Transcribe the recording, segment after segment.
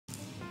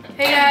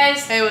Hey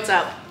guys! Hey, what's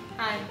up?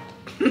 Hi.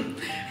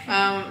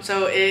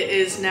 So it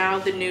is now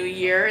the new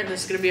year, and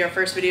this is going to be our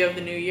first video of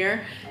the new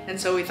year, and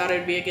so we thought it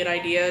would be a good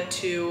idea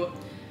to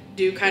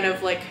do kind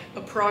of like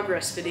a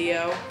progress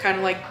video, kind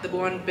of like the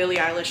one Billie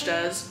Eilish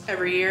does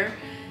every year,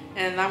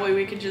 and that way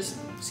we can just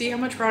see how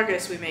much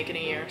progress we make in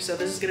a year. So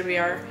this is going to be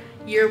our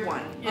year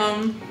one.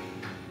 Yeah.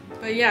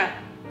 But yeah,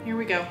 here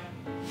we go.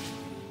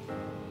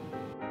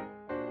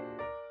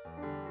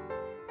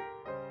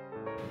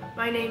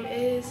 My name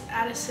is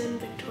Addison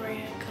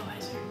Victoria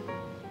Koheiser.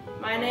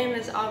 My name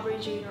is Aubrey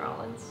Jean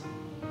Rollins.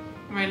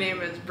 My name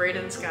is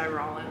Braden Sky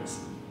Rollins.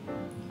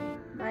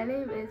 My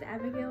name is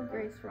Abigail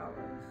Grace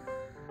Rollins.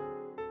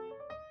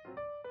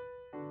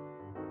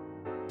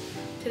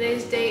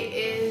 Today's date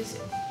is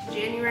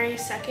January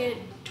 2nd,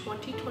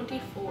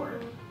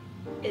 2024.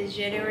 Is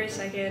January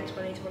 2nd,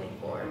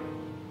 2024.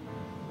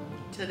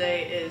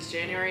 Today is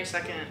January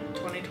 2nd,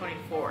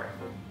 2024.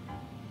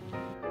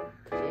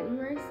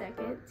 January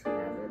 2nd,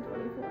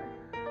 2024.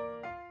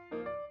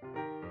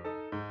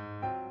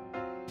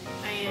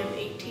 I am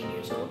 18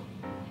 years old.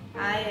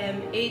 I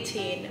am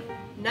 19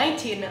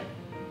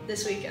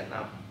 this weekend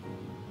though.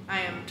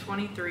 I am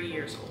 23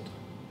 years old.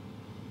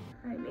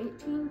 I'm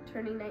 18,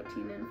 turning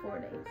 19 in 4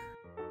 days.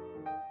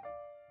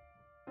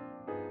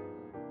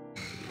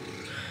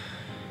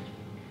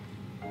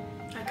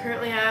 I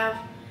currently have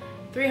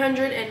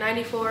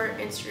 394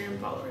 Instagram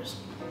followers.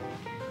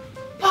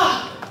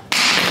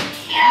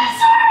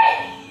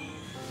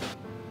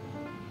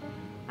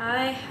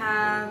 I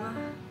have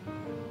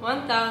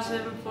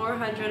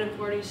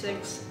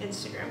 1,446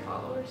 Instagram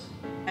followers.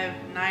 I have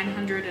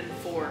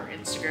 904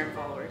 Instagram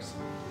followers.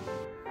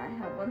 I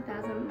have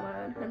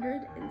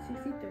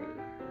 1,163.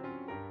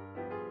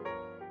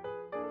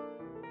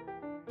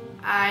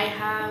 I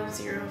have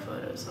 0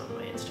 photos on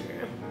my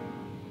Instagram.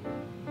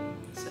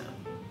 So,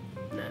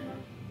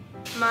 none.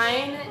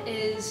 Mine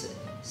is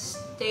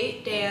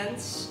state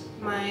dance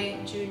my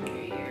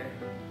junior year.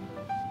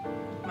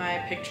 My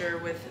picture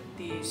with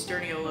the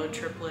Sterniolo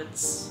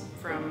triplets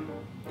from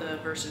the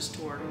Versus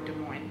Tour Des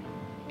Moines.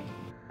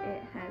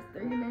 It has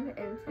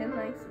 310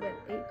 likes with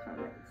 8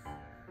 comments.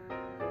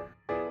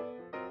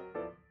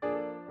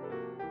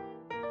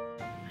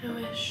 I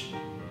wish.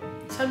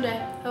 Someday,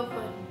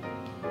 hopefully.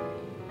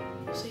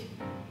 We'll see.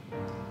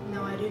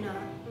 No, I do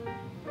not.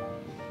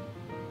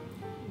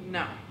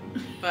 No,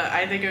 but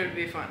I think it would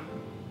be fun.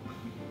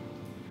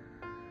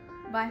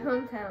 By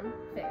hometown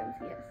fans,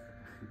 yes.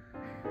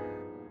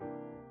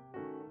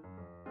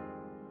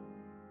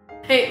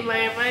 Hey, my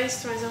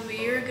advice to myself a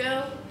year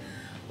ago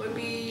would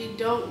be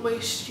don't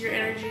waste your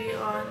energy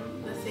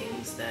on the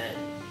things that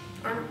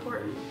aren't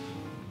important.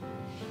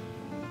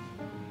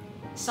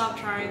 Stop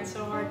trying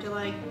so hard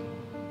to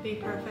be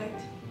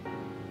perfect.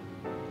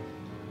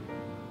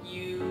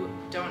 You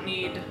don't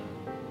need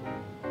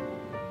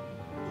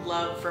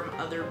love from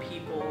other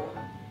people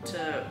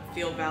to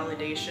feel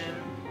validation,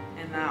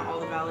 and that all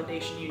the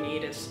validation you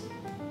need is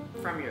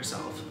from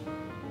yourself.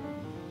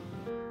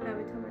 I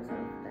would tell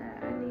myself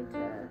that I need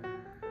to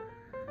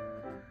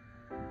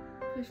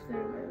push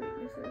through my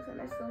weaknesses, and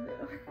I still do.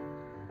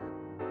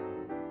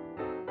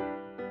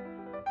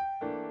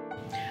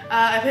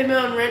 I pay my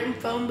own rent and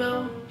phone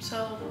bill,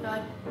 so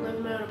I live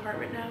in my own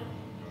apartment now.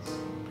 It's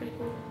pretty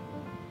cool.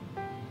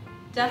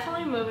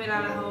 Definitely moving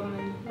out of home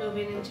and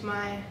moving into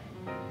my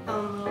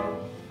own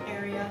little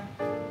area.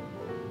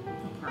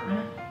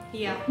 Apartment?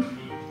 Yeah.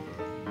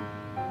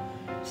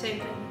 Same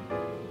thing.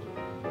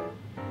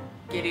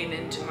 Getting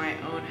into my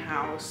own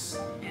house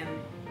and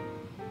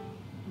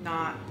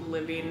not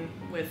living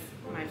with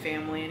my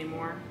family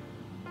anymore.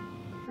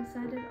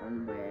 Decided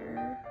on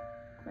where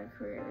my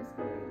career is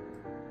going.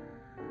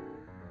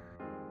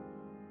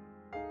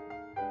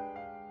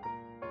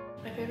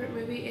 My favorite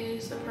movie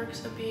is The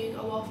Perks of Being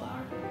a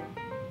Wallflower.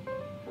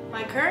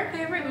 My current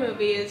favorite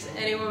movie is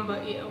Anyone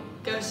But You.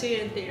 Go see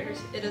it in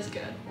theaters. It is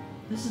good.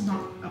 This is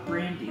not a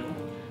brand deal.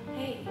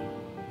 Hey,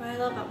 but I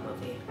love that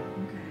movie. It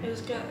Okay.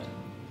 was good.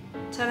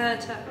 10 out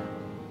of 10.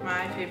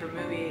 My favorite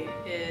movie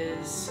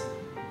is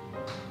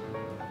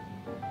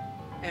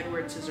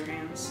Edward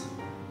Scissorhands.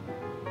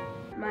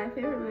 My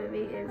favorite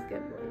movie is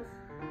Good Boys.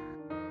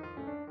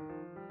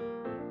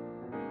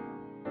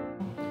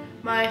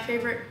 My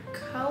favorite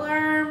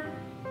color,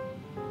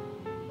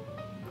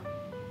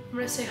 I'm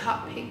gonna say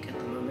hot pink at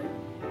the moment.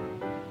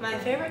 My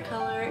favorite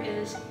color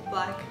is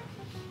black.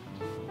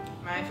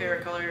 My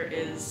favorite color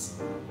is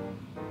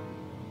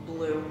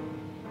blue.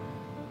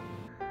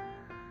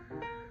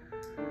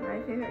 My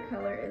favorite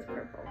color is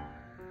purple.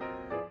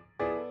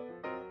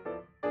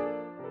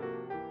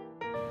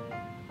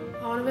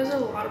 I want to visit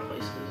a lot of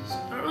places.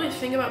 I don't really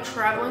think about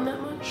traveling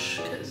that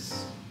much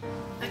because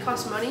that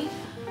costs money.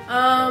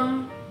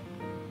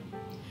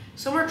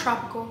 Somewhere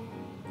tropical,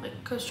 like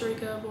Costa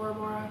Rica, Bora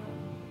Bora.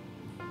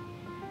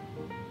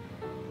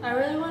 I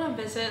really want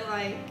to visit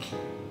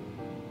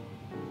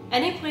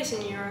any place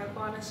in Europe,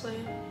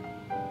 honestly.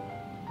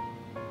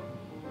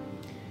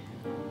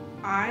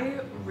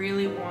 I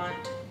really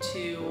want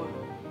to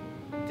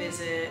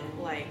visit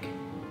like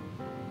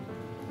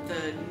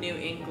the New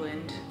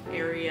England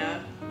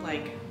area,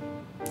 like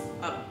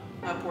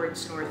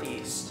upwards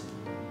northeast.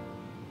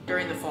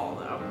 During the fall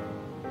though.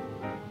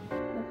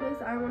 The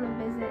place I want to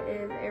visit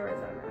is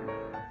Arizona.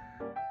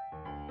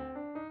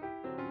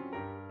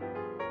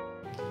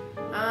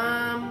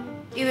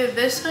 Either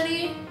this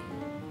hoodie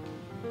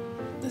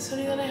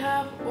that I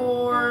have,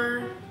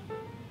 or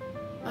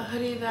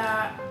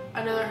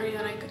another hoodie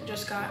that I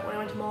just got when I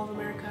went to Mall of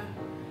America.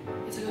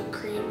 It's like a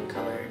cream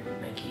colored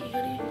Nike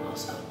hoodie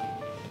also.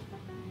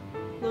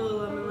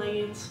 Lululemon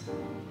leggings.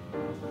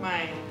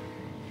 My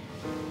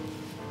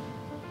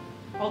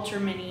Ultra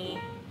Mini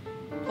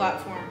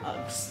platform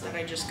Uggs that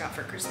I just got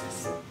for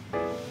Christmas.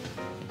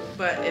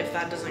 But if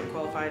that doesn't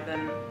qualify,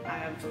 then I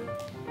have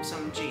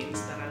some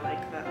jeans that I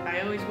like that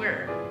I always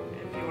wear.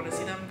 If you want to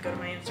see them, go to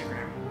my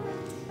Instagram.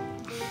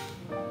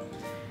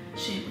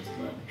 Shameless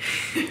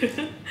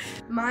plug.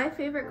 My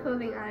favorite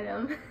clothing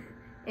item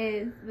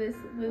is this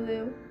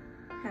Lulu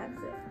hat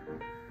zip.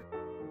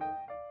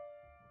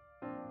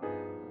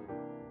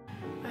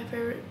 My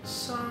favorite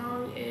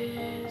song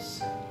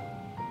is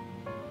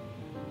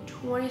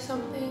 20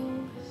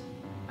 Somethings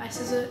by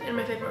SZA, and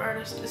my favorite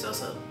artist is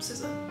also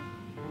SZA.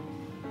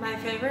 My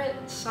favorite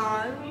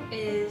song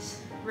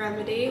is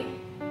Remedy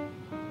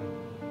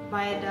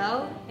by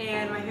Adele,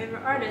 and my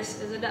favorite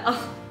artist is Adele.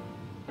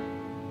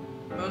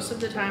 Most of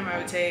the time I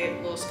would say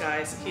Lil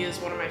Skies. He is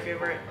one of my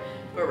favorite,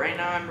 but right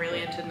now I'm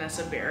really into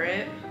Nessa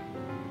Barrett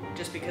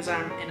just because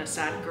I'm in a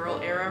sad girl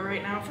era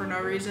right now for no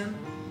reason.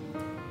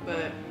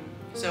 But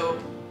so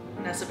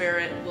Nessa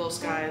Barrett, Lil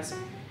Skies,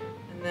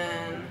 and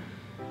then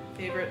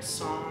favorite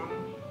song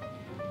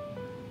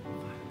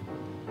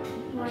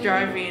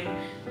Driving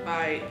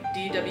by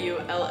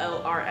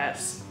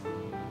DWLLRS.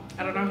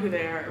 I don't know who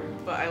they are,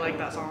 but I like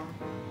that song.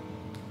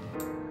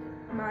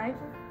 My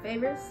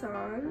favorite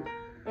song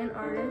and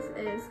artist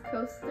is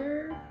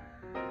Coaster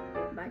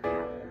by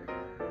Khaled.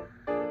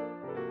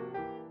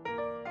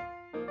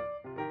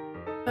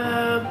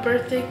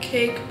 Birthday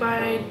Cake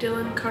by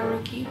Dylan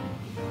Carnegie.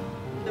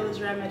 It was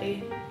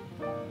Remedy.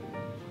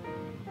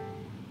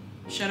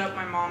 Shut Up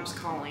My Mom's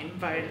Calling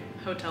by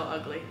Hotel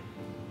Ugly.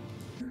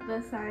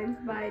 The Signs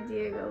by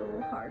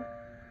Diego Hard.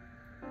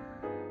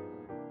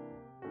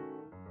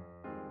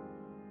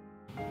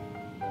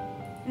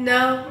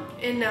 No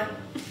and no.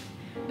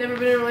 Never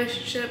been in a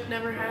relationship,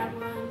 never had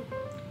one,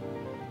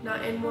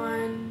 not in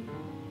one.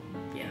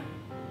 Yeah.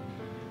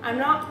 I'm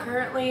not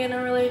currently in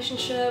a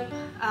relationship.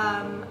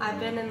 I've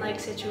been in like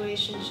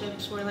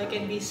situationships where like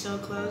it'd be so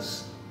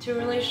close to a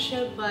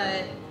relationship,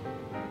 but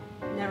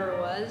never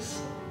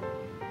was.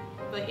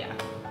 But yeah.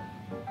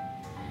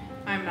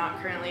 I'm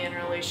not currently in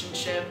a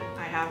relationship.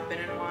 I have been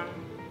in one.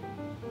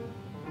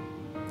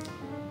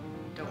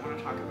 Don't want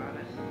to talk about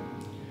it.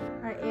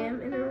 I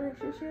am in a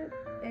relationship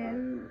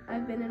and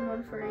I've been in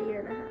one for a year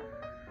and a half.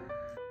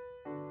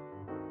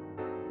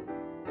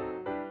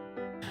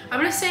 I'm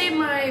gonna say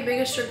my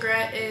biggest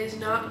regret is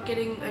not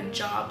getting a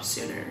job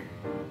sooner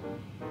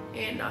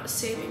and not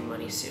saving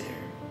money sooner.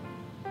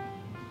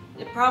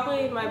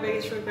 Probably my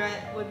biggest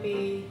regret would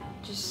be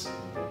just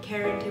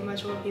caring too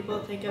much what people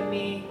think of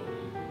me,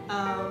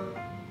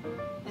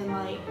 and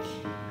like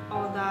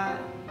all that.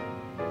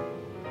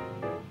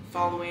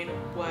 Following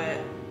what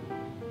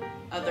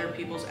other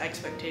people's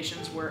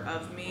expectations were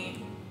of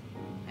me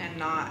and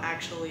not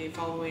actually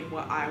following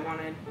what I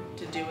wanted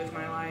to do with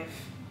my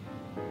life.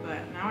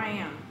 But now I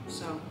am,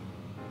 so.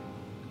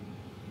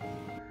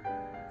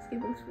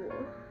 Skipping school.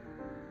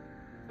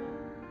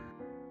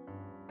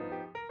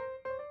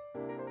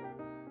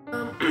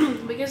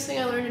 Biggest thing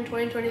I learned in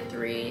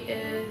 2023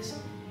 is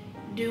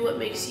do what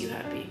makes you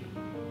happy.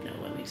 Not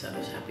what makes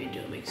others happy, do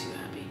what makes you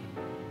happy.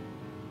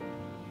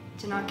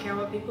 To not care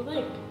what people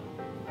think.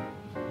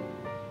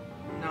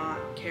 Not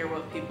care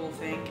what people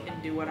think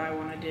and do what I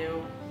want to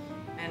do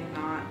and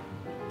not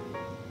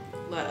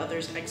let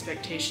others'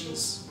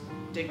 expectations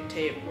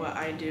dictate what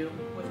I do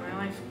with my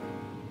life.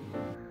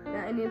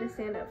 That I need to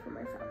stand up for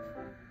myself.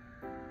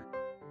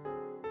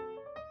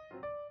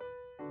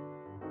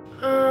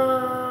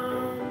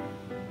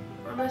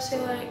 I'm gonna say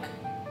like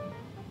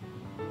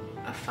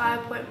a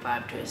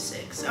 5.5 to a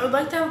 6. I would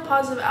like to have a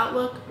positive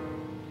outlook,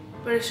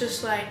 but it's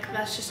just like,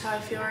 that's just how I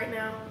feel right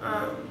now.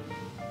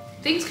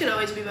 Things could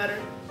always be better,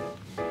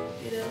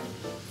 you know?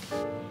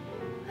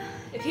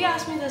 If you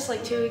asked me this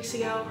like 2 weeks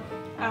ago,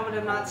 I would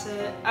have not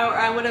said, or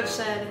I would have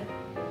said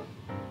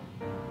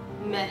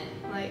meh,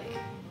 like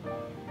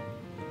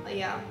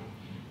yeah.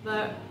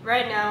 But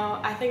right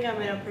now, I think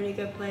I'm in a pretty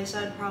good place.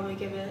 I'd probably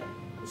give it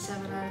a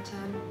 7 out of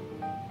 10.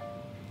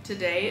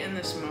 Today, in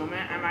this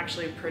moment, I'm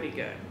actually pretty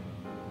good.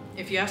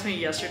 If you asked me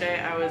yesterday,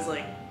 I was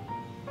like,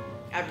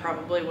 I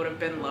probably would have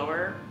been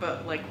lower,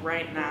 but like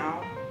right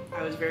now,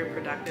 I was very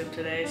productive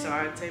today, so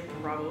I would say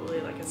probably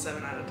like a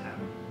 7 out of 10.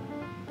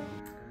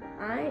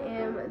 I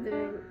am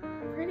doing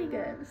pretty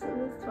good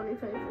since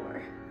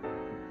 2024.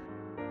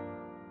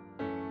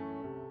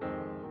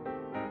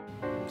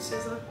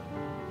 SZA.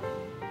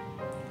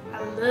 I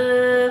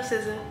love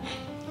SZA.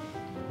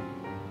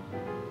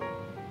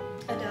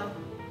 Adele.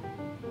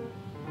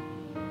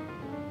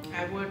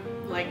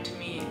 liked to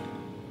meet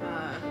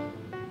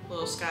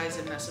Little Skies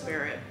and Nessa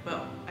Barrett,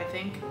 but I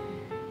think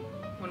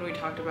when we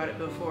talked about it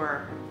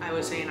before, I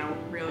was saying I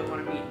really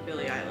want to meet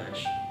Billie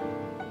Eilish.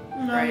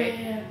 No, Right?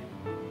 Yeah.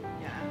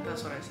 Yeah,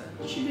 that's what I said.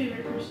 She'd be a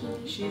great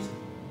person. She's...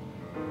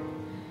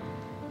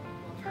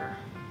 love her.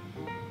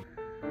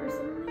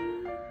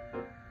 Personally,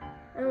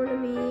 I want to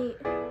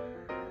meet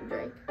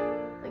Drake.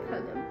 Like,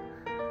 hug him.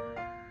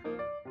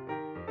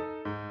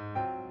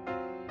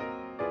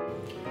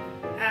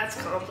 That's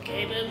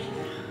complicated.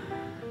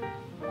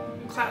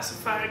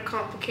 Classified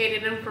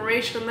complicated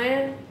information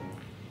there.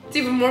 It's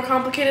even more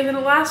complicated than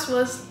the last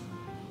was.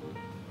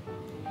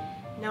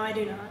 No, I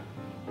do not.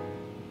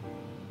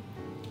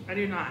 I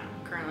do not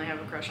currently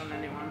have a crush on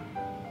anyone.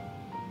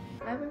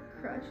 I have a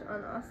crush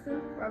on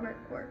Austin Robert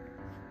Quirk.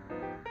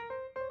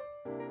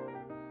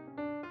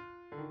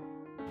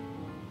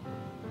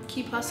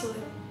 Keep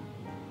hustling.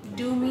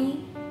 Do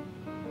me.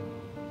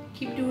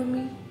 Keep doing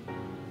me.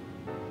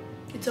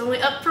 It's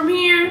only up from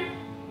here.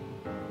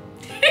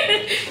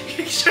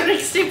 Trying to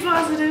stay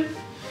positive.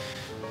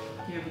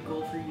 Do you have a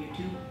goal for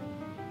YouTube?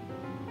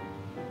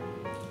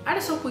 I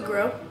just hope we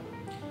grow.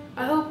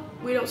 I hope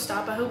we don't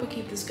stop. I hope we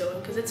keep this going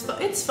because it's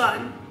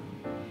fun.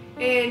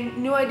 And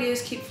new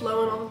ideas keep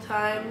flowing all the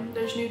time.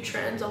 There's new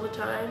trends all the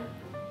time.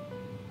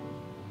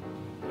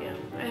 Yeah,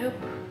 I hope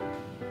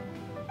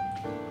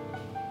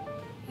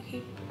we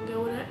keep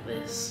going at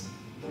this.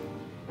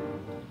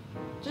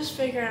 Just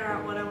figuring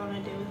out what I want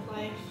to do with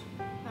life,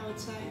 I would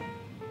say.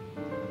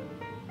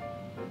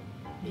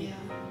 Yeah.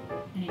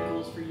 Any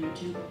goals for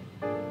YouTube?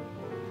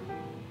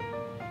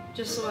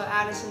 Just what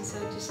Addison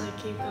said, just like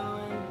keep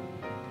going,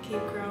 keep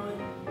growing.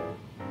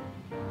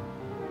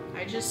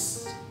 I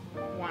just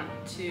want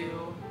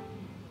to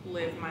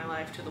live my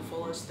life to the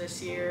fullest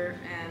this year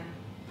and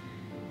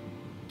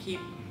keep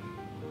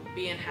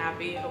being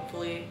happy,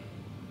 hopefully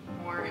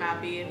more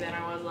happy than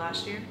I was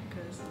last year,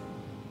 because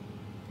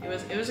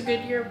it was a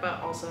good year, but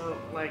also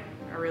like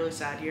a really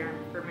sad year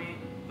for me.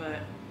 But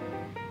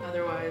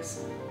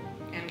otherwise,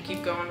 and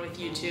keep going with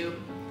YouTube,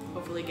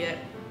 hopefully get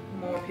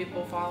more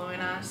people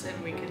following us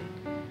and we can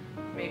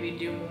maybe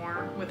do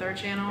more with our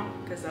channel,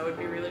 because that would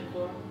be really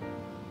cool.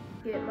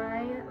 Get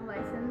my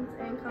license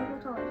in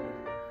cosmetology.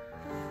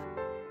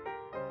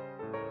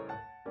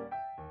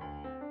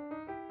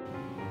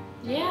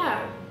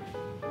 Yeah.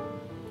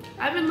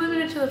 I've been living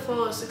it to the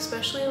fullest,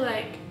 especially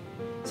like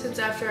since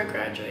after I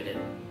graduated.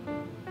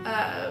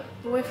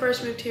 When we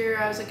first moved here,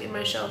 I was like in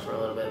my shell for a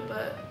little bit,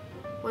 but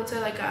once I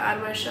like got out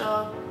of my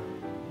shell,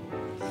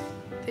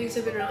 things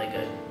have been really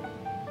good.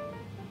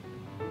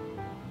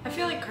 I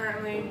feel like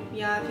currently,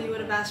 yeah, if you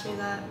would have asked me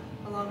that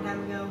a long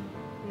time ago,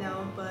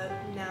 no, but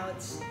now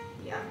it's,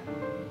 yeah.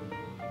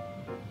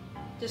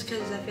 Just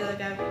because I feel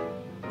like I've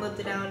lived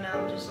it out, now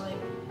I'm just like,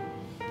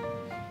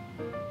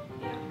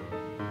 yeah.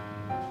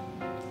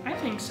 I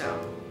think so.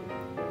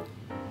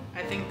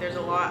 I think there's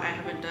a lot I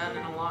haven't done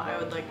and a lot I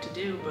would like to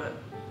do, but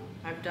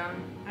I've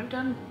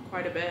done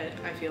quite a bit,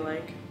 I feel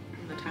like,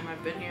 in the time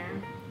I've been here.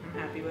 I'm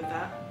happy with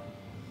that.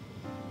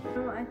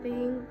 I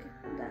think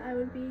that I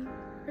would be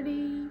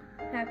pretty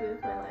happy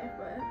with my life,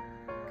 but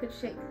could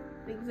shake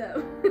things up.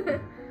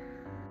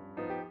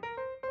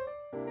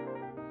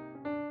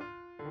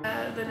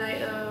 The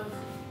night of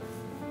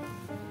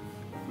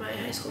my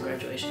high school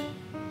graduation.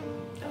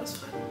 That was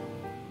fun.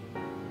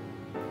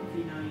 If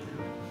you know, you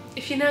know.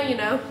 If you know, you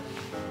know.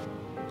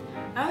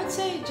 I would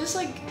say just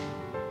like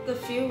the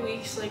few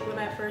weeks like when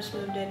I first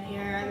moved in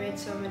here, I made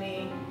so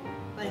many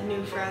like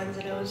new friends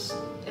and it was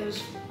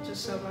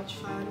just so much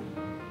fun.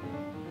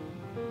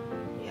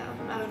 Yeah,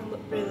 I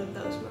would relive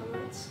those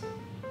moments.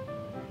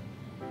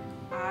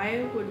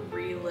 I would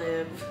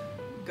relive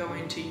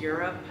going to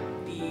Europe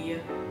the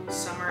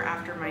summer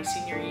after my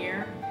senior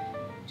year,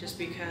 just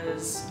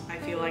because I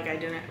feel like I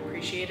didn't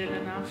appreciate it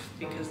enough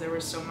because there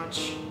was so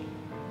much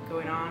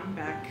going on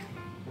back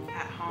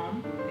at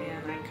home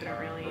and I couldn't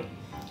really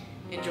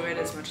enjoy it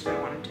as much as I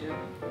wanted to.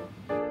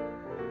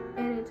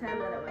 Anytime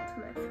that I went to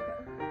Mexico.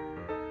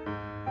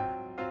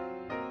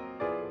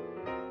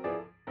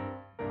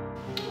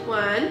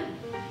 1,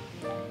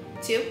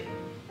 2,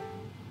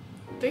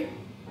 3.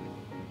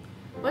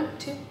 1,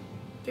 2,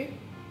 3,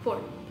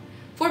 4.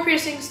 4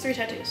 piercings, 3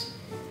 tattoos.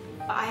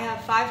 I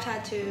have 5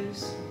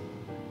 tattoos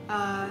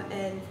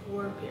and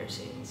 4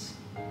 piercings.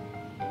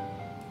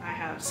 I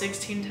have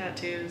 16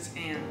 tattoos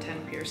and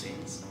 10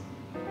 piercings.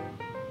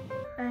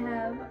 I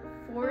have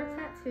 4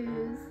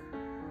 tattoos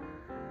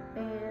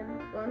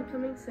and 1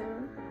 coming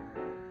soon.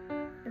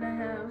 And I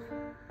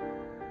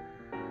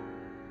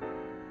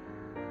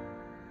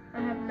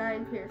have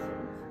 9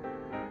 piercings.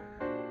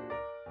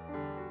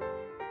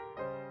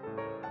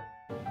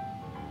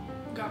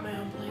 Got my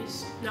own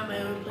place. Not my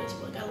own place,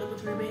 but like I live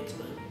with roommates,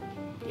 but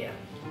yeah.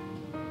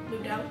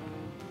 Moved out.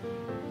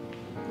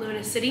 Live in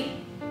a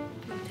city.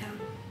 Live in town.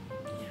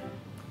 Yeah.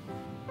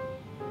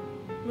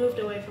 Moved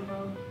away from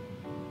home.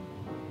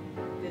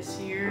 This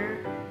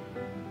year,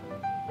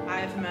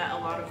 I've met a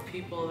lot of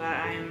people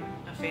that I am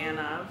a fan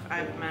of.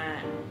 I've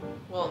met,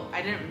 well,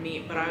 I didn't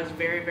meet, but I was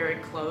very, very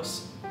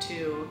close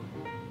to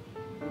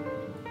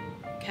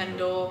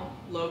Kendall,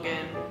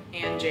 Logan,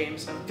 and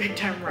James of Big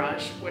Time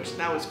Rush, which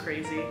that was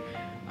crazy.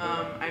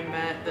 I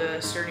met the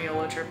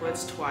Sterniola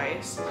triplets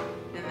twice,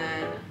 and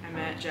then I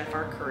met Jeff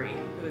R. Curry,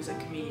 who is a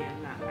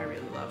comedian that I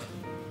really love.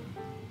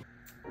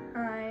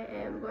 I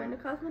am going to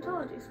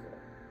cosmetology school.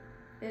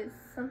 It's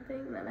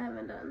something that I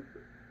haven't done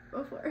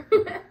before.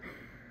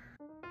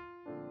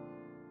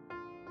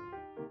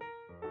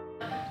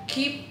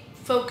 Keep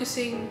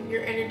focusing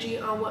your energy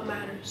on what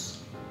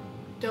matters.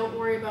 Don't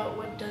worry about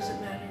what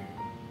doesn't matter.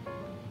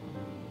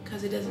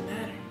 Because it doesn't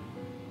matter.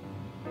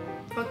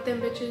 Fuck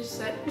them bitches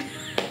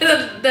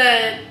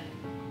that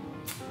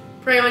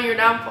prey on your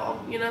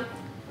downfall, you know?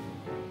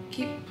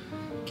 Keep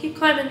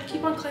climbing,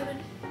 keep on climbing.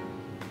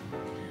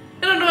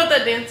 I don't know what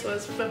that dance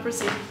was, but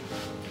proceed.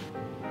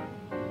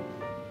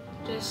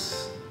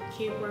 Just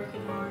keep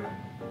working hard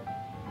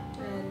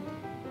and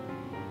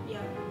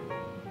yeah,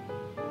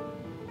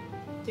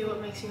 do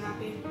what makes you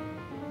happy.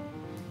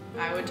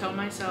 I would tell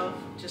myself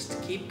just to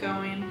keep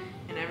going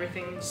and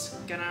everything's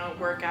gonna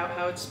work out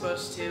how it's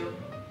supposed to,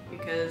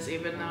 because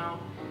even though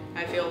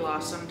I feel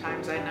lost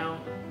sometimes, I know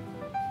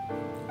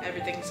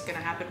everything's gonna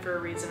happen for a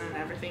reason and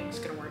everything's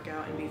gonna work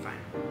out and be fine.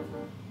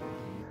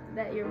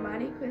 That your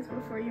body quits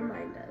before your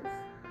mind does.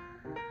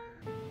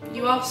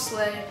 You all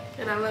slay,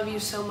 and I love you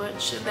so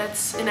much. And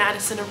that's an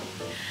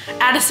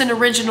Addison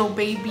original,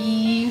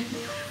 baby.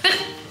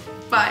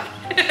 Bye.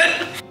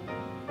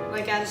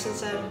 Like Addison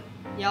said,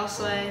 y'all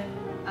slay.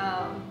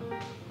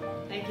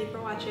 Thank you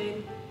for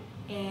watching,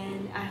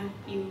 and I hope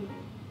you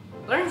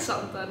learned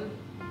something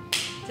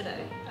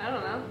today. I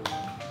don't know.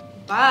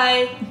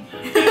 Bye.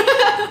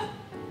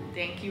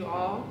 Thank you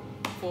all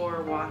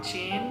for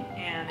watching,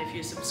 and if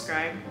you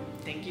subscribe,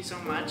 thank you so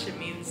much. It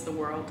means the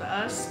world to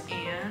us,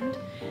 and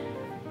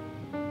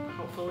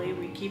hopefully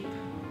we keep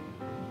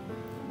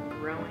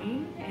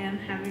growing and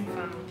having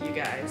fun with you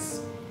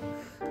guys.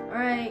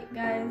 Alright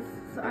guys,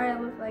 sorry I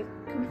look like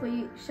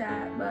complete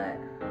shat, but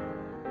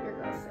your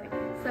girl's sick.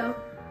 So,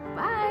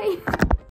 bye!